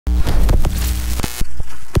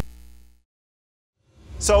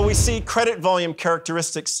So we see credit volume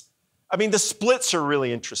characteristics. I mean, the splits are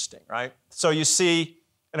really interesting, right? So you see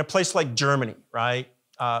in a place like Germany, right,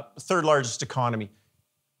 third largest economy,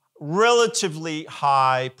 relatively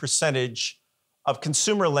high percentage of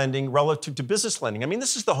consumer lending relative to business lending. I mean,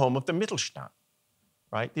 this is the home of the Mittelstand,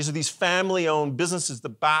 right? These are these family-owned businesses, the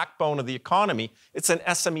backbone of the economy. It's an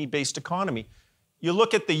SME-based economy. You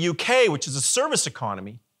look at the UK, which is a service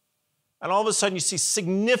economy, and all of a sudden you see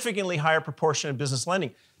significantly higher proportion of business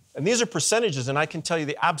lending. And these are percentages, and I can tell you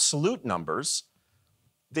the absolute numbers.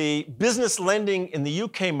 The business lending in the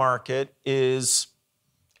UK market is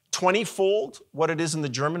 20-fold what it is in the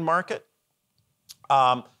German market,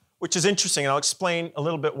 which is interesting, and I'll explain a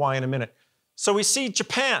little bit why in a minute. So we see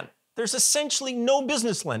Japan. There's essentially no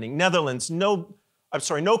business lending. Netherlands, no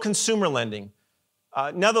consumer lending.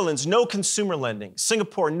 Netherlands, no consumer lending.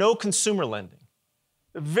 Singapore, no consumer lending.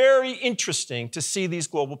 Very interesting to see these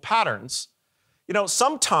global patterns. You know,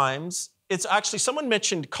 sometimes it's actually, someone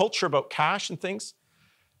mentioned culture about cash and things.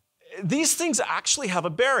 These things actually have a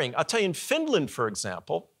bearing. I'll tell you, in Finland, for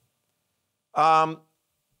example,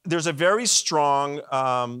 there's a very strong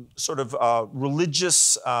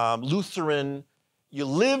religious Lutheran, you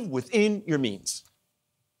live within your means.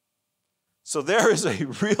 So there is a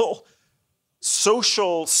real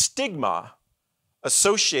social stigma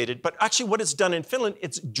associated, but actually what it's done in Finland,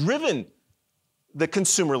 it's driven the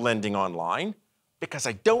consumer lending online because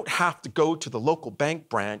I don't have to go to the local bank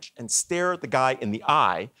branch and stare the guy in the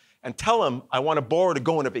eye and tell him I want to borrow to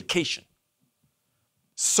go on a vacation.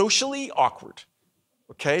 Socially awkward,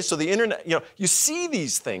 okay? So the internet, you know, you see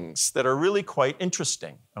these things that are really quite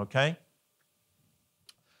interesting, okay?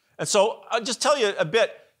 And so I'll just tell you a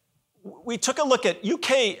bit. We took a look at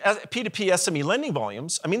UK P2P SME lending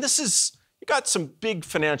volumes. I mean, you got some big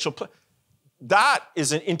financial, that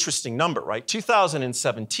is an interesting number, right?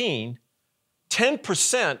 2017,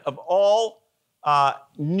 10% of all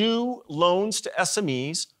new loans to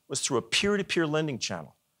SMEs was through a peer-to-peer lending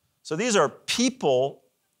channel. So these are people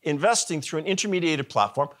investing through an intermediated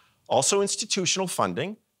platform, also institutional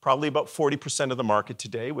funding, probably about 40% of the market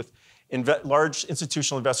today with large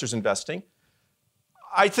institutional investors investing.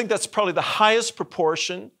 I think that's probably the highest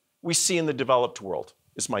proportion we see in the developed world,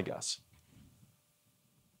 is my guess.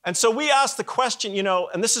 And so we asked the question, you know,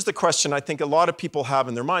 and this is the question I think a lot of people have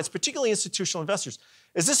in their minds, particularly institutional investors.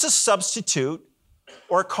 Is this a substitute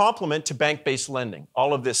or a complement to bank-based lending?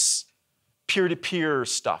 All of this peer-to-peer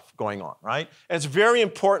stuff going on, right? And it's very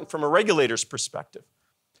important from a regulator's perspective.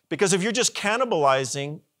 Because if you're just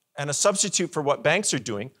cannibalizing and a substitute for what banks are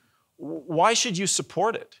doing, why should you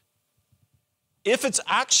support it? If it's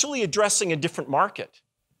actually addressing a different market,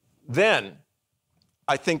 then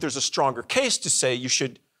I think there's a stronger case to say you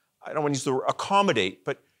should, I don't want to use the word accommodate,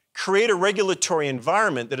 but create a regulatory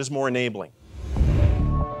environment that is more enabling.